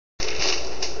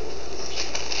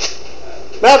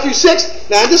Matthew 6.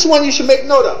 Now, this one you should make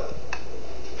note of.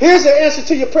 Here's the answer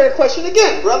to your prayer question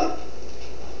again, brother.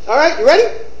 All right, you ready?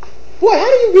 Boy, how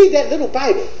do you read that little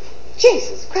Bible?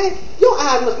 Jesus Christ, your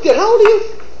eyes must be good. How old are you?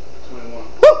 21.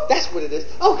 Woo, that's what it is.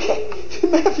 Okay,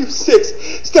 Matthew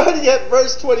 6, starting at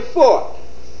verse 24.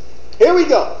 Here we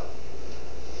go.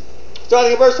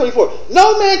 Starting at verse 24.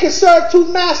 No man can serve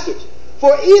two masters,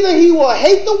 for either he will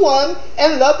hate the one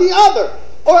and love the other,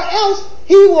 or else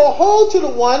he will hold to the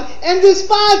one and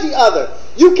despise the other.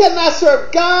 You cannot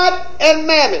serve God and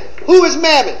mammon. Who is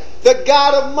mammon? The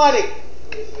god of money.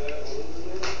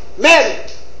 Mammon.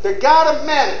 The god of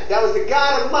mammon. That was the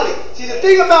god of money. See, the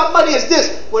thing about money is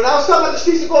this. When I was talking about the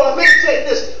streets of gold, I'm saying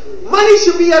this. Money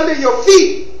should be under your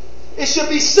feet. It should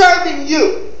be serving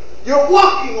you. You're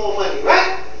walking on money,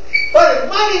 right? But if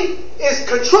money is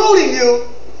controlling you,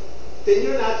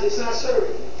 then it's not serving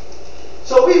you.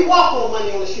 So we walk on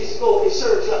money on the streets of gold. It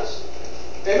serves us.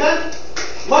 Amen?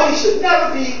 Money should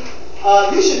never be,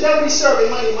 you should never be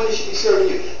serving money. Money should be serving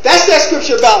you. That's that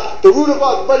scripture about the root of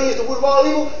all, money is the root of all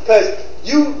evil. Because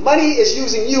money is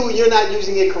using you and you're not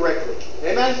using it correctly.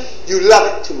 Amen? You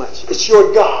love it too much. It's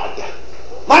your God.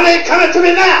 Money ain't coming to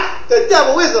me now. The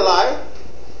devil is a liar.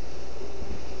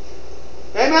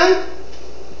 Amen?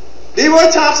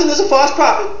 Leroy Thompson is a false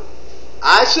prophet.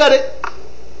 I said it.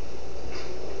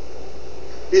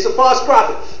 He's a false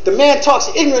prophet. The man talks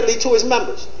ignorantly to his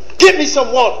members. Get me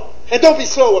some water. And don't be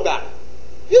slow about it.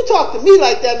 You talk to me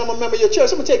like that and I'm a member of your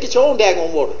church, I'm going to get your own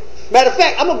daggone water. Matter of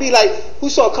fact, I'm going to be like, who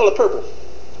saw Color Purple?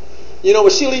 You know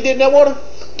what Sheila did in that water?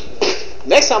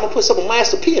 Next time I'm going to put some of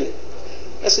Master P in it.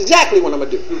 That's exactly what I'm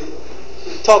going to do.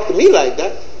 Talk to me like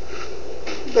that.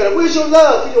 You better, where's your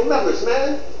love for your members,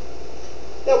 man?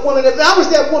 That woman, I was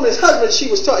that woman's husband,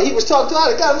 he was talking to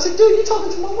her. God, I said, dude, you're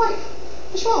talking to my wife.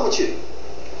 What's wrong with you?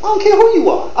 I don't care who you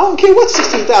are. I don't care what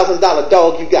 $16,000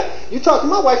 dog you got. You talk to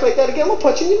my wife like that again, I'm going to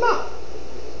punch you in your mouth.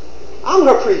 I'm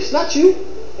her priest, not you.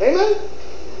 Amen?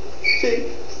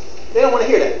 See, they don't want to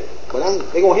hear that.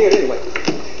 But they're going to hear it anyway.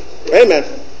 Amen.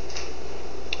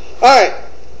 All right,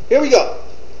 here we go.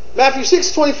 Matthew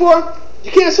 6:24.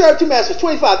 You can't serve two masters.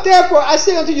 25. Therefore, I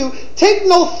say unto you, take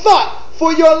no thought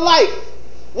for your life,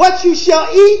 what you shall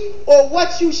eat or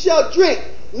what you shall drink,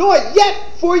 nor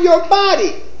yet for your body,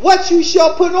 what you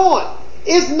shall put on.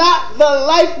 Is not the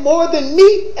life more than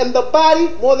meat and the body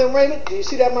more than raiment? Do you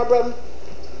see that, my brother?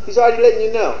 He's already letting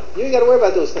you know. You ain't got to worry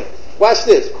about those things. Watch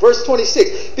this. Verse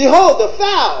 26. Behold, the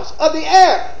fowls of the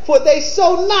air, for they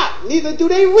sow not, neither do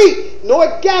they reap,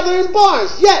 nor gather in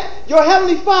barns. Yet your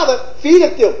heavenly Father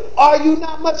feedeth them. Are you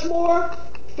not much more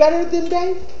better than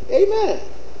they? Amen.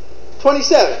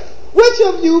 27. Which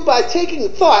of you, by taking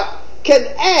thought, can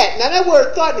add? Now that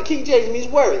word thought in the King James means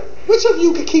worry. Which of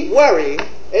you can keep worrying?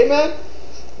 Amen.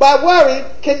 By worrying,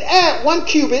 can add 1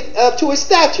 cubit to his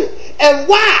stature. And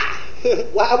why?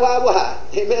 Why?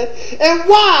 Amen. And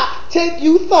why take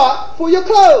you thought for your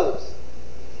clothes?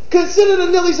 Consider the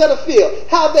lilies of the field,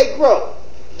 how they grow.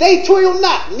 They toil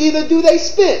not, neither do they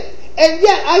spin. And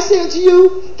yet I say unto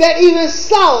you that even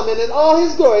Solomon in all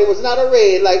his glory was not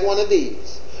arrayed like one of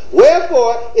these.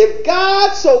 Wherefore, if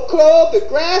God so clothe the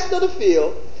grass of the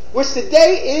field, which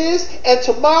today is and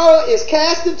tomorrow is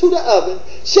cast into the oven,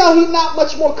 shall he not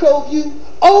much more clothe you,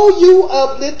 O you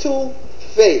of little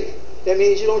faith? That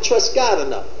means you don't trust God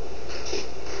enough.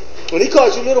 When he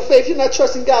calls you little faith, you're not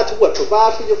trusting God to what?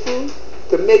 Provide for your food,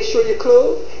 to make sure you're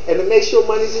clothed, and to make sure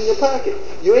money's in your pocket.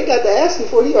 You ain't got to ask him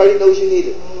for it. He already knows you need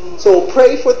it. So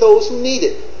pray for those who need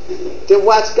it. Then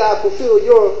watch God fulfill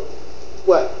your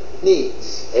what?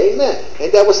 Needs. Amen.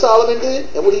 Ain't that what Solomon did?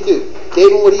 And what did he do?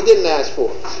 Gave him what he didn't ask for.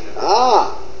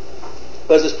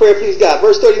 Because his prayer pleased God.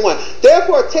 Verse 31.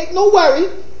 Therefore take no worry,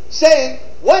 saying,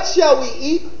 what shall we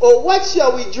eat, or what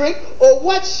shall we drink, or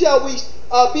what shall we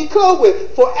be clothed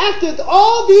with? For after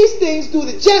all these things do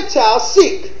the Gentiles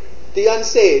seek. The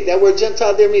unsaved. That word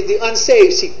Gentile there means the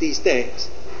unsaved seek these things.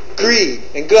 Greed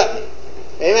and gluttony.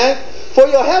 Amen. For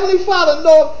your heavenly Father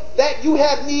knoweth that you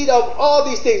have need of all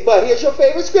these things. But here's your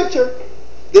favorite scripture.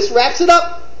 This wraps it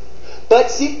up.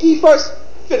 But seek ye first.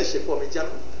 Finish it for me,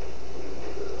 gentlemen.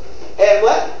 And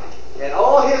what? And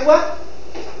all his what?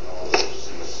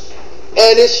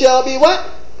 And it shall be what?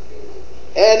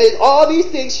 And all these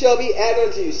things shall be added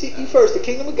unto you. Seek ye first the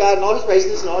kingdom of God and all his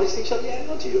righteousness, and all these things shall be added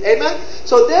unto you. Amen?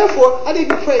 So therefore, I need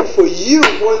to be praying for you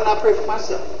more than I pray for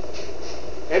myself.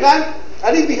 Amen?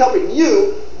 I need to be helping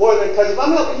you more than, because if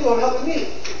I'm helping you, I'm helping me.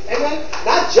 Amen?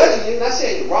 Not judging you, not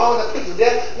saying you're wrong, not putting you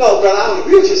down. No, brother, I don't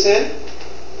agree with your sin.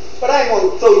 But I ain't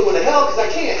going to throw you into hell because I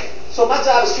can't. So my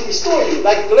job is to restore you.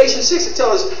 Like in Galatians 6, it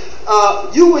tells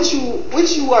us, you which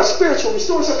you are spiritual,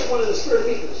 restore such one in the spirit of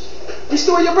meekness.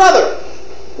 Restore your brother.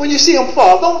 When you see him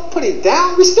fall, don't put him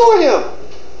down. Restore him.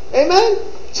 Amen?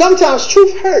 Sometimes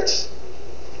truth hurts.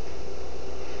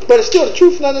 But it's still the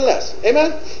truth nonetheless.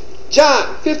 Amen?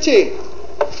 John 15.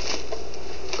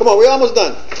 Come on, we're almost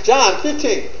done. John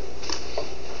 15.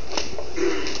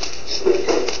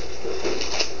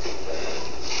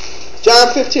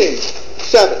 John 15,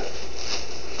 7.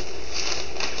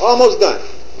 Almost done.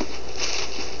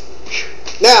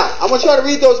 Now, I want y'all to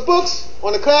read those books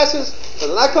on the classes, because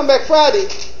when I come back Friday,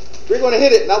 we're going to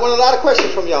hit it, and I want a lot of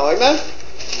questions from y'all. Amen?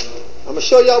 I'm going to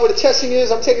show y'all what the testing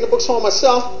is. I'm taking the books home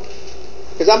myself,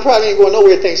 because I'm probably ain't going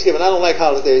nowhere Thanksgiving. I don't like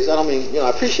holidays. I don't mean, I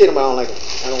appreciate them, but I don't like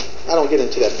them. I don't get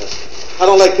into that mess. I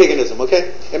don't like paganism,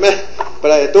 okay? Amen?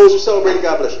 But those who celebrate it,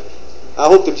 God bless you. I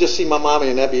hope to just see my mommy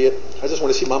and that be it. I just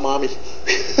want to see my mommy.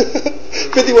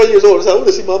 51 years old, so I want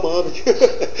to see my mommy.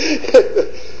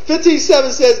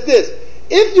 15:7 says this: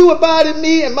 if you abide in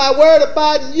me and my word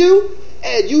abide in you,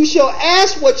 and you shall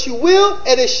ask what you will,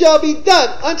 and it shall be done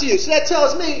unto you. So that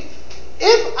tells me,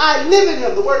 if I live in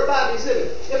him, the word abide means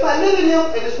living. If I live in him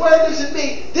and his word lives in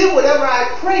me, then whatever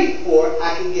I pray for,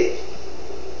 I can get.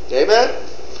 Amen?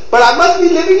 But I must be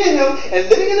living in him and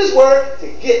living in his word to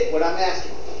get what I'm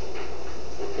asking.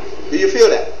 Do you feel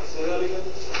that? Say that again.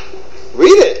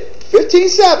 Read it.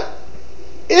 15:7.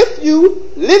 If you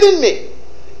live in me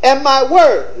and my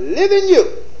word live in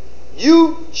you,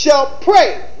 you shall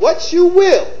pray what you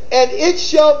will, and it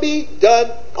shall be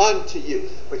done unto you.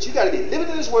 But you got to be living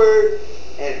in his word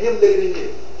and him living in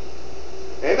you.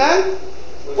 Amen?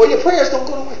 Well, your prayers don't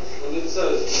go away. When it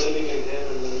says living in him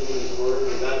and living in his word,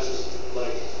 is that just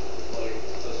like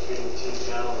us being a teen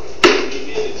challenge? Me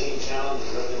being a teen challenge,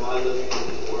 is that am I living in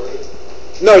his word?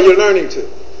 No, you're learning to.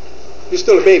 You're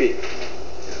still a baby.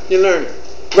 You're learning.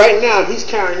 Right now, he's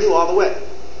carrying you all the way.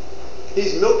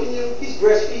 He's milking you. He's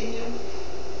breastfeeding you.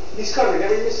 He's covering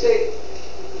every mistake.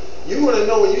 You want to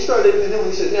know when you start living in him, when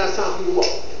he says, now it's time for you to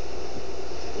walk.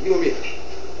 You and me.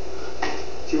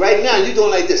 See, right now, you're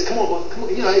doing like this. Come on, boy. Come on.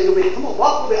 You know, you'll be, come on,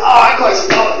 walk with me. Oh, I got you.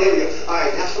 Oh, there we go. All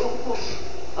right, now, come on.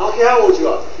 I don't care how old you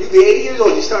are. You be 80 years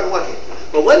old, you start walking.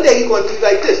 But one day he's going to do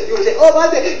like this. You're going to say, oh,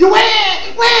 my day, you wham.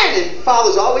 And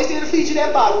Father's always there to feed you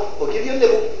that bottle or give you a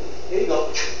nibble. There you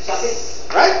go. Suck it.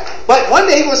 Right? But one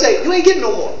day he's going to say, you ain't getting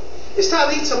no more. It's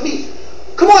time to eat some meat.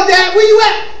 Come on, Dad, where you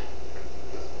at?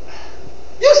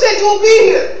 You said you'll be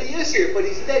here. He is here, but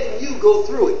he's letting you go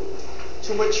through it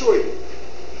to mature you.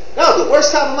 That was the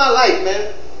worst time of my life,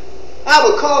 man. I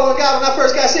would call on God when I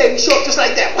first got saved. He'd show up just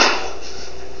like that.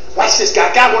 Wow. Watch this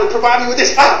guy. God wanted to provide me with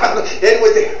this. And it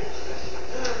was there.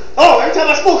 Oh, every time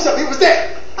I spoke something, he was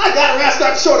there. I got around,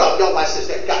 started to show up. Yo, my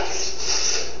sister, God.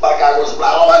 My God was supply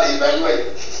all I need, man. You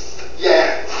ain't.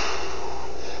 Yeah.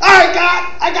 All right,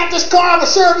 God. I got this car. I'm going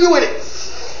to serve you in it.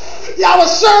 Yeah, I will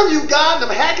serve you, God.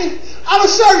 And I'm hacking. I will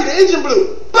serve you. The engine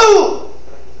blew. Boom.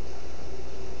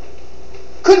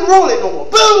 Couldn't roll it no more.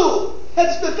 Boom. Had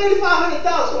to spend $3,500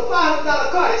 for a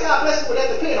 $500 car. They said, God bless you with that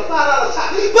to pay a $5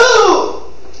 time.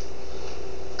 Boom.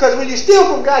 Because when you steal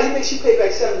from God, he makes you pay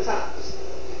back 7 times.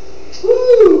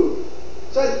 Woo!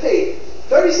 So I had to pay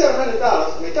 $3,500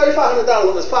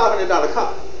 on this $500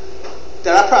 car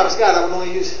that I promised God I would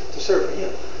only use to serve for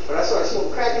him. But I started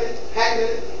smoking crack in it, hacking in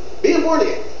it, being born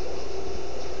again,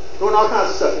 doing all kinds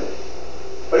of stuff in it.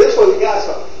 But this was what God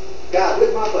saw. God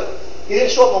whipped my butt. He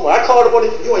didn't show up no more. I called him on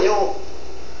you on your own.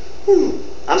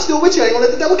 I'm still with you. I ain't gonna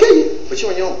let the devil kill you, but you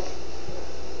on your own.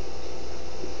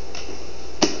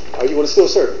 Are you gonna still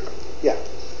serve? Yeah.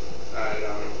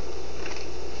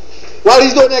 While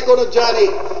he's doing that, go to John 8. You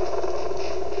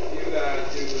gotta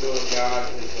do what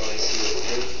God is going to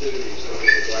do. He's going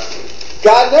to bless.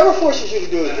 God never forces you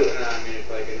to do it. No, I mean, if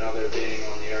like another being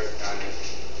on the earth kind of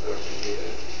forces you to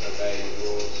obey the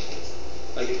rules.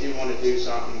 Like if you want to do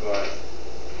something, but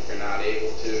you're not able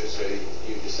to, so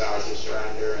you decide to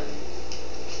surrender and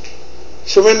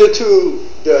surrender to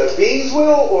the being's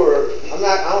will, or I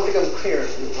don't think I'm clear.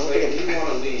 Like if you want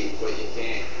to leave, but you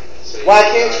can't. So Why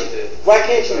can't you? Why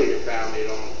can't you leave? Your family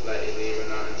don't let you leave or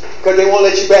nothing. Because they won't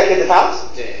let you back in the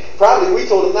house? Yeah. Probably. We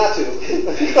told them not to.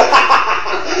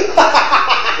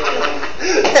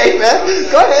 Hey,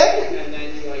 man. Go ahead.